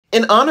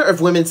In honor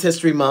of Women's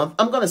History Month,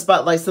 I'm going to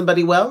spotlight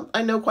somebody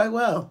I know quite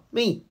well.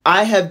 Me.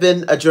 I have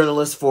been a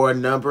journalist for a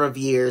number of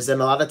years,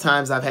 and a lot of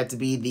times I've had to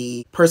be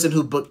the person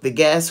who booked the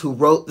guests, who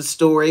wrote the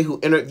story,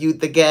 who interviewed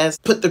the guests,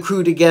 put the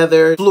crew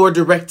together, floor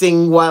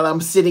directing while I'm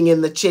sitting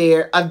in the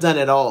chair. I've done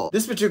it all.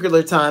 This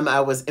particular time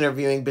I was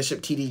interviewing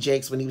Bishop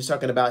Jakes when he was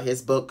talking about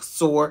his book,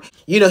 Soar.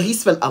 You know, he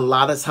spent a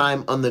lot of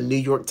time on the New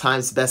York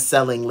Times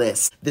best-selling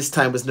list. This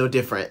time was no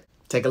different.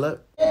 Take a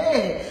look.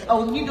 Hey.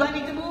 Oh, do I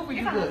need to move or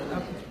you good?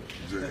 Okay.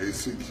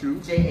 J-A-C-Q?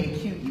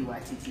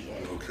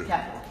 J-A-Q-U-I-T-T-A. Okay.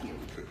 Capital Q.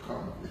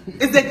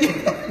 Okay. Is that you?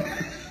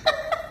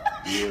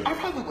 Yeah. I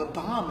probably would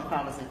bomb if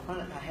I was in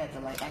front of I had to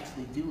like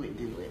actually do it.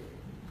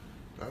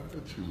 I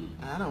bet you would.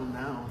 I don't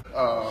know.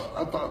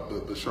 I thought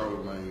that the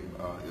Charlemagne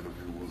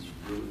interview was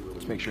really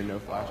Just make sure no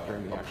flash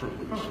during the actual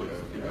privilege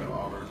and an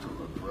honor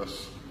to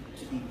address.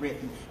 To be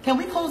written. Can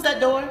we close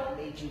that door? What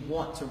made you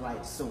want to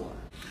write Soar?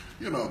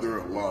 You know, there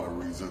are a lot of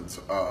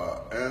reasons.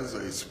 As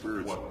a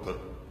spirit, what the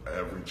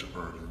average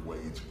earning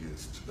wage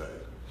is today.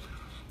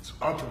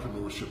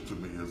 Entrepreneurship to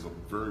me is a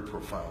very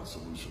profound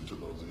solution to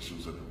those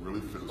issues, and it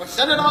really feels. Well,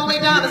 shut it all the way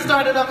down and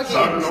start it up again.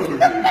 Start it over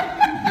again.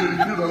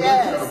 You know,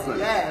 yes, that kind of thing.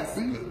 Yes.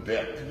 Being in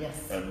debt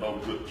and no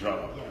good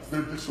job,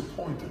 they're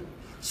disappointed.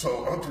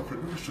 So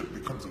entrepreneurship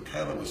becomes a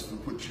catalyst through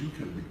which you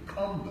can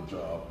become the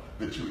job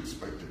that you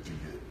expected to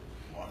get.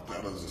 Locked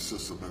out as a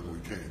system that we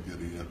can't get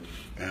in,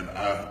 and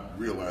I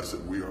realize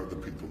that we are the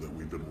people that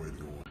we've been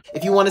waiting on.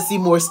 If you want to see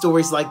more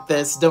stories like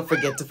this, don't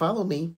forget to follow me.